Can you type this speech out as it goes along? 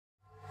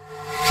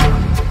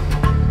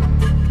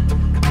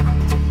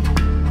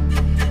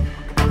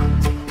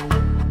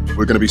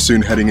We're going to be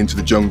soon heading into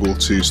the jungle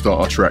to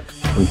start our trek.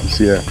 We can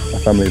see a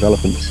family of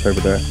elephants over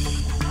there.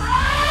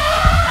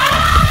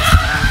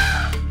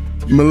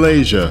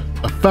 Malaysia,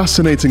 a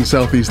fascinating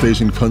Southeast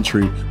Asian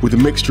country with a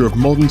mixture of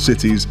modern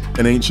cities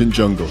and ancient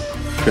jungle.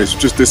 Okay, so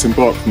just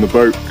disembarked from the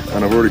boat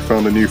and I've already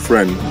found a new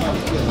friend.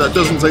 That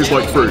doesn't taste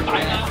like fruit.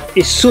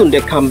 Soon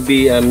there can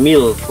be a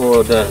meal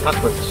for the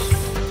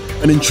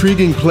elephants. An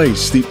intriguing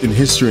place steeped in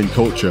history and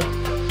culture.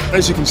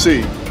 As you can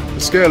see, the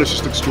scale is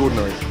just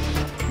extraordinary.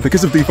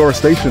 Because of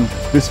deforestation,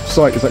 this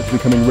site is actually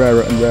becoming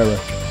rarer and rarer.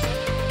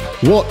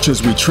 Watch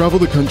as we travel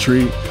the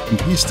country and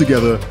piece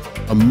together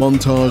a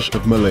montage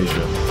of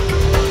Malaysia.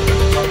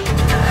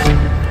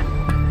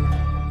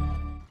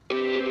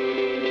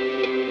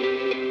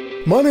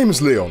 My name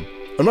is Leon,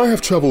 and I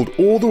have travelled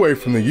all the way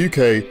from the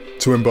UK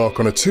to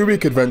embark on a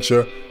 2-week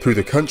adventure through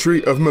the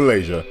country of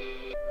Malaysia.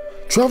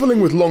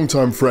 Travelling with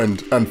longtime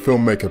friend and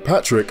filmmaker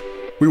Patrick,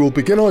 we will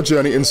begin our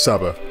journey in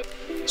Sabah,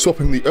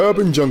 swapping the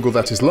urban jungle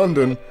that is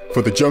London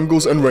for the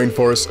jungles and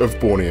rainforests of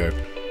Borneo.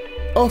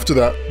 After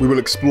that, we will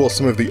explore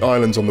some of the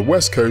islands on the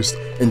west coast,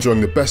 enjoying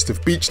the best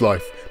of beach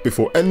life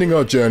before ending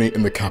our journey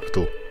in the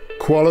capital,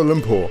 Kuala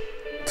Lumpur,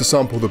 to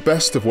sample the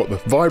best of what the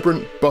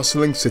vibrant,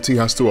 bustling city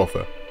has to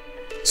offer.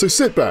 So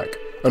sit back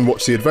and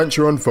watch the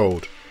adventure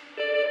unfold.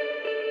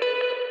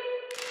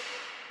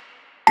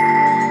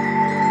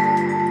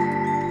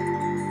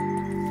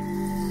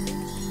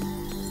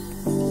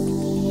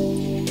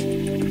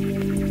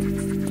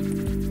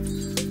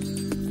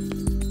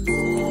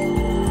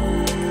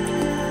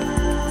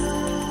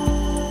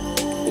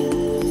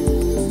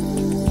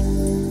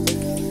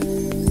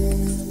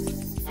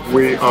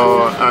 We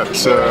are at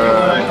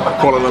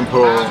Kuala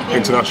Lumpur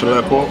International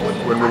Airport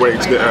when we're waiting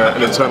to get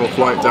an internal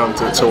flight down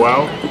to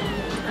Tawau.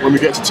 When we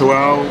get to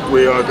Tawau,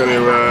 we are going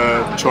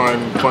to try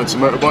and find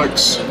some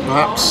motorbikes,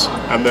 perhaps,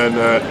 and then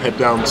head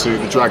down to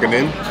the Dragon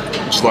Inn,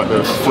 which is like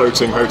the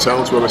floating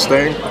hotels where we're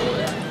staying,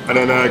 and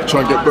then try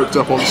and get booked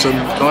up on some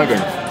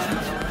diving.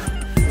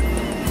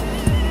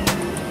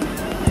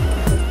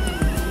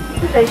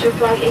 Passenger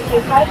flight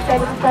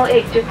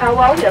EQ5748 to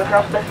Tawau, the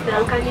aircraft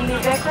personnel kindly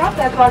leave aircraft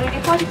at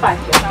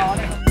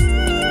 1:45.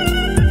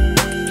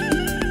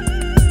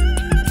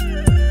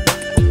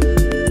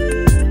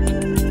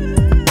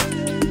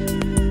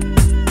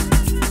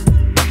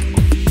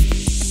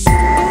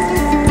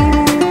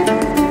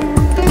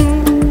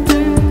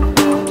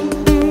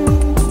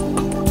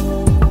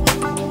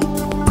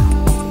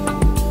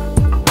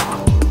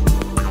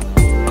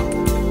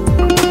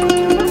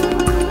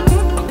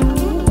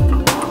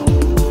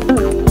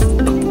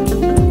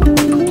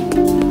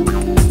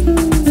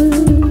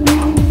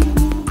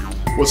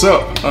 What's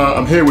up?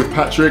 I'm here with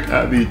Patrick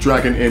at the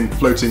Dragon Inn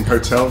floating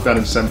hotel down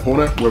in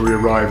Semporna, where we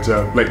arrived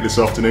late this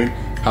afternoon,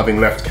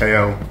 having left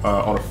KL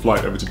on a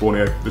flight over to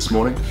Borneo this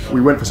morning. We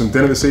went for some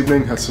dinner this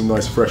evening, had some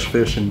nice fresh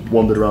fish and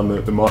wandered around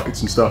the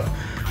markets and stuff.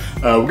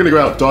 We're going to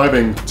go out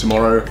diving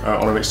tomorrow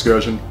on an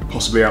excursion,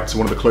 possibly out to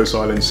one of the close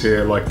islands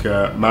here like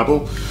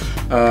Mabel.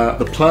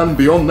 The plan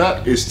beyond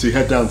that is to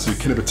head down to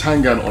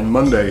Kinabatangan on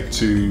Monday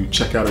to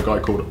check out a guy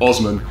called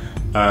Osman.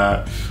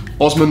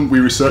 Osman, we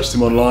researched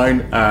him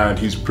online and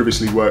he's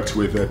previously worked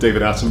with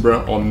David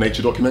Attenborough on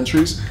nature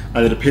documentaries,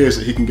 and it appears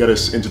that he can get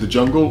us into the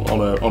jungle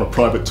on a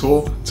private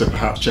tour to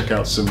perhaps check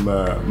out some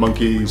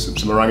monkeys,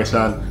 some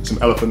orangutan, some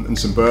elephant and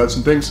some birds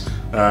and things.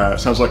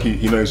 Sounds like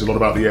he knows a lot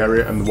about the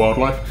area and the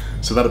wildlife,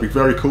 so that'll be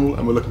very cool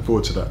and we're looking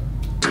forward to that.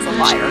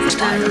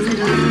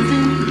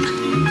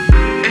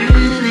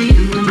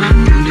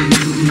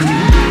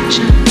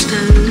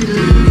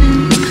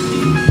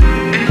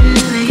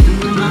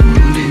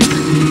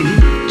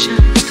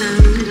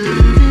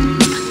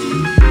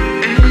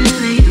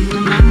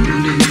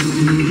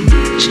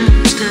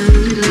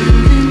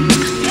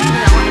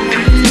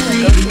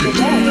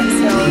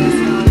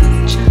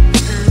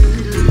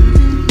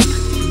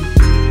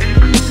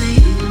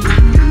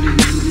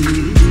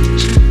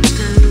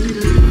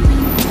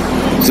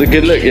 It's a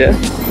good look, yeah?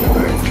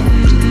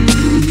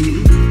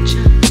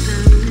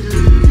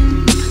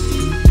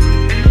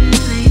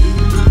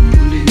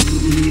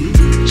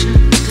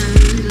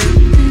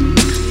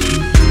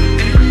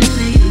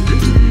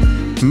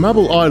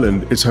 Mabel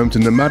Island is home to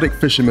nomadic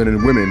fishermen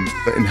and women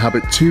that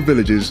inhabit 2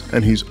 villages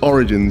and whose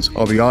origins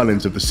are the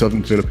islands of the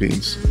southern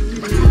Philippines.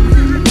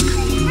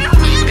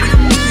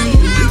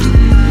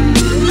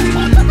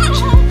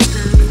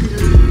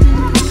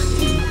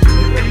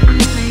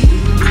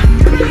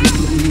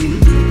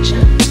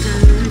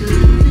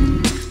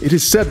 It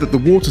is said that the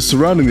water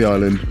surrounding the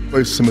island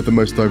boasts some of the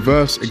most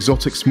diverse,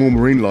 exotic small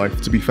marine life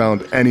to be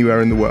found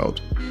anywhere in the world.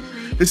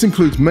 This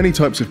includes many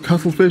types of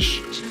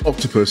cuttlefish,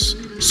 octopus,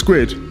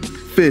 squid,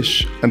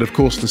 fish, and of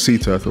course the sea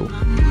turtle.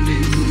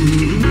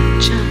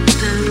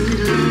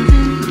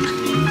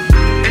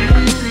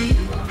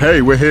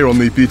 Hey, we're here on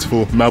the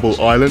beautiful Mabel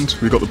Island.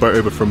 We got the boat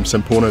over from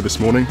Semporna this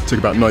morning. It took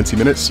about 90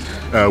 minutes.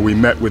 We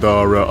met with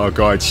our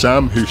guide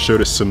Sam, who showed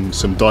us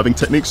some diving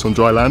techniques on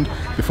dry land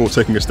before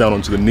taking us down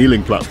onto the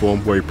kneeling platform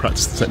where we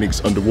practiced the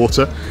techniques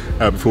underwater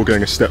before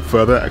going a step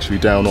further, actually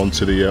down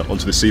onto the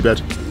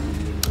seabed.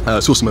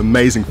 Saw some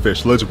amazing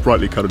fish, loads of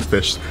brightly coloured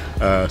fish,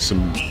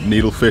 some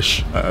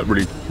needlefish,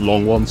 really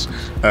long ones,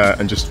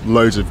 and just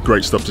loads of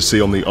great stuff to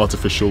see on the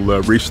artificial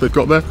reefs they've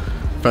got there.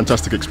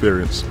 Fantastic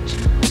experience.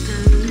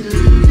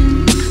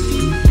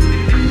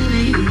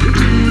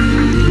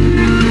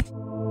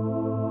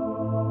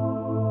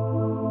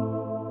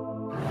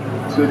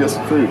 Let's go get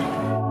some food.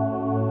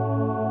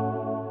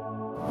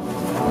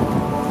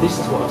 This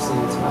is what I've seen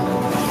in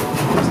Thailand.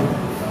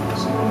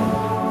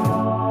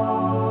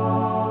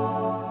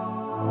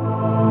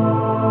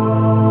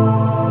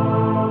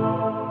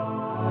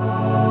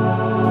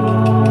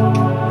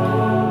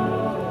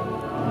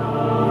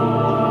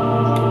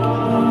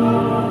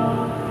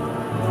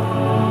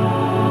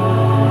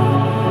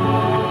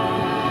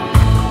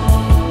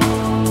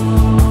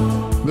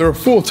 There are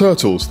 4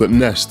 turtles that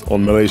nest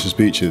on Malaysia's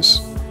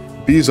beaches.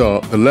 These are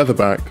the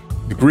leatherback,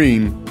 the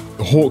green,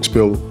 the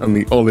hawksbill and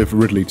the olive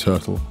ridley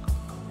turtle.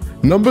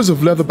 Numbers of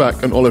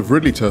leatherback and olive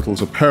ridley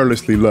turtles are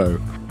perilously low.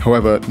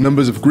 However,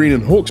 numbers of green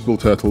and hawksbill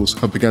turtles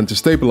have begun to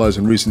stabilise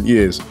in recent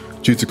years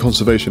due to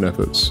conservation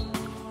efforts.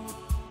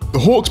 The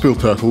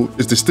hawksbill turtle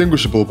is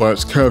distinguishable by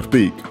its curved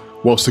beak,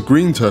 whilst the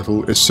green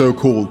turtle is so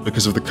called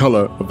because of the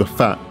colour of the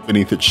fat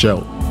beneath its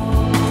shell.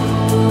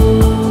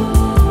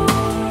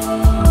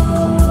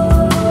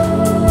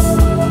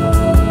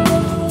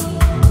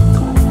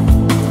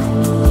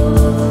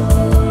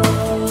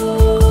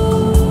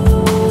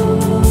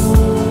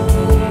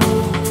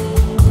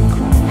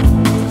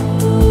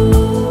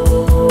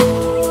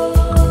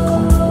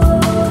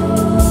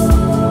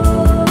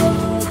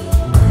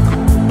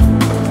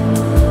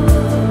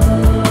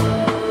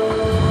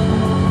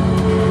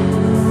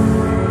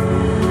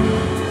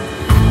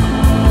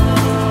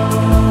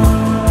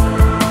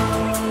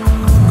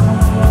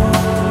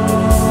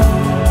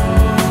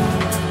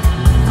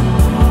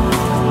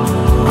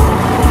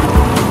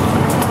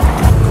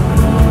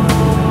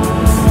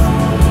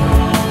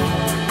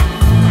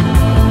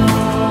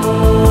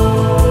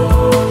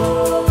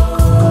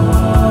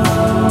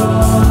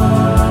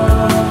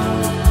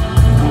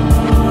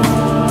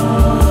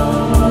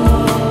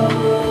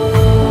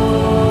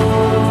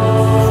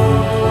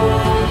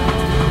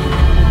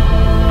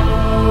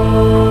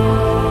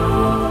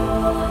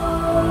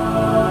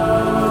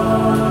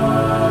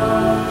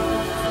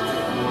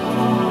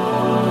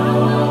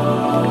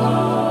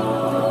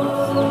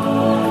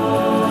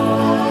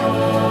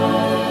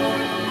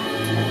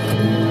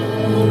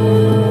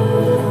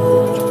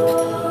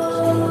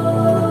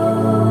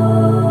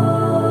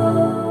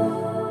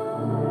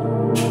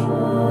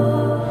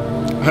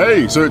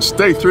 Hey, so it's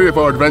day 3 of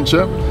our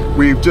adventure.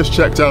 We've just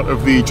checked out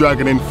of the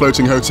Dragon Inn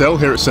floating hotel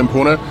here at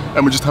Semporna,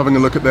 and we're just having a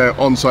look at their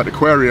on-site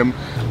aquarium.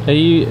 Are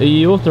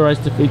you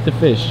authorized to feed the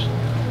fish?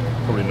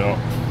 Probably not.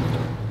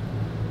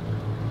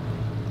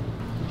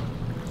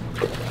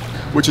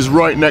 Which is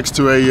right next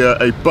to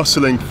a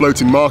bustling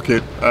floating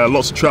market,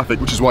 lots of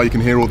traffic, which is why you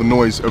can hear all the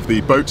noise of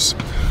the boats.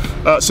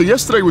 So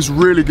yesterday was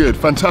really good,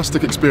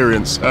 fantastic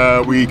experience.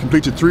 We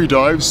completed 3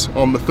 dives,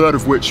 on the 3rd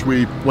of which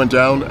we went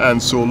down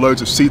and saw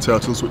loads of sea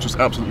turtles, which was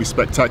absolutely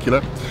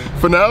spectacular.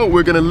 For now,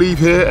 we're going to leave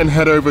here and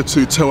head over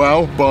to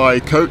Toau by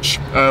coach,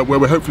 where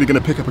we're hopefully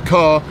going to pick up a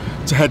car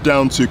to head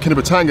down to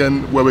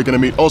Kinabatangan, where we're going to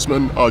meet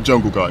Osman, our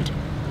jungle guide.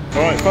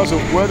 Alright, Fazil,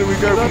 where do we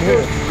go from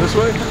here? This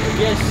way?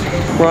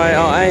 Yes. Right,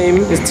 our aim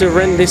is to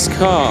rent this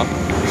car.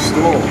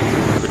 Store.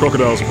 The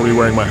crocodiles are probably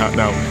wearing my hat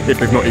now, if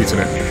they've not eaten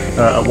it.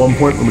 At one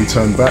point when we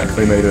turned back,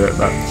 they made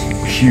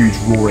that huge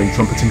roaring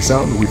trumpeting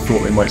sound, and we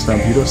thought they might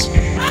stampede us.